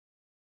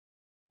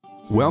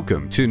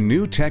Welcome to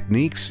New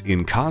Techniques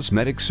in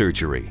Cosmetic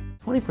Surgery.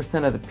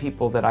 20% of the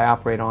people that I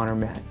operate on are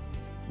men.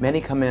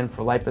 Many come in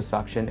for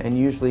liposuction, and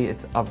usually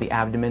it's of the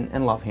abdomen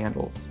and love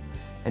handles.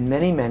 And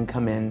many men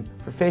come in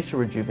for facial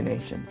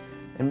rejuvenation.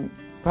 And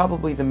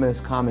probably the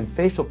most common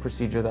facial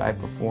procedure that I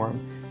perform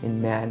in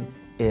men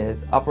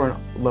is upper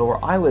and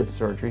lower eyelid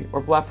surgery,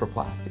 or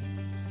blepharoplasty.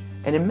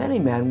 And in many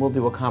men, we'll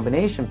do a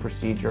combination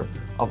procedure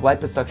of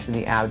liposuction in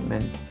the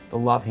abdomen, the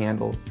love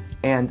handles,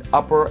 and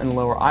upper and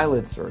lower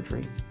eyelid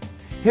surgery.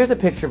 Here's a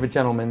picture of a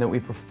gentleman that we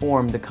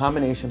performed the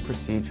combination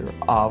procedure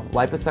of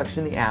liposuction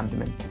in the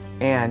abdomen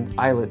and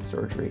eyelid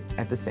surgery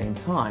at the same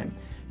time.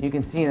 You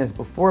can see in his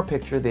before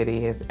picture that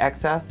he has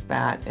excess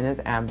fat in his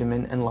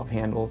abdomen and love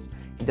handles.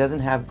 He doesn't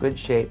have good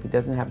shape, he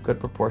doesn't have good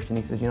proportion.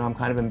 He says, I'm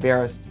kind of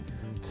embarrassed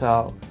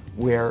to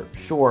wear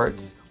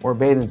shorts or a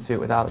bathing suit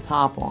without a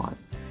top on.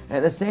 And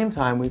at the same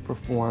time, we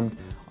performed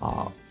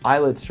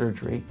eyelid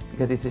surgery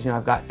because he says,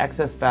 I've got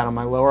excess fat on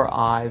my lower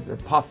eyes, they're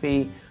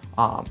puffy,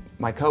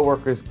 my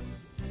coworkers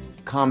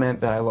comment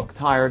that I look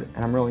tired,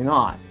 and I'm really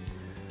not.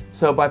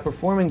 So by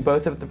performing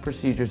both of the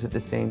procedures at the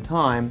same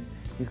time,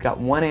 he's got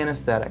one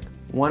anesthetic,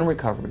 one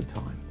recovery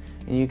time.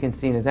 And you can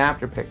see in his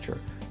after picture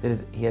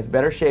that he has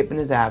better shape in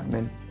his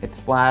abdomen, it's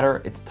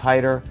flatter, it's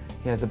tighter,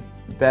 he has a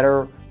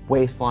better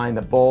waistline,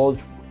 the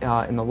bulge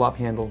in the love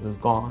handles is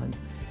gone.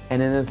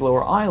 And in his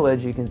lower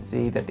eyelid, you can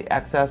see that the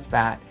excess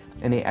fat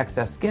and the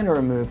excess skin are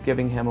removed,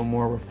 giving him a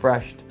more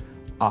refreshed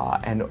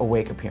and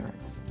awake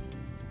appearance.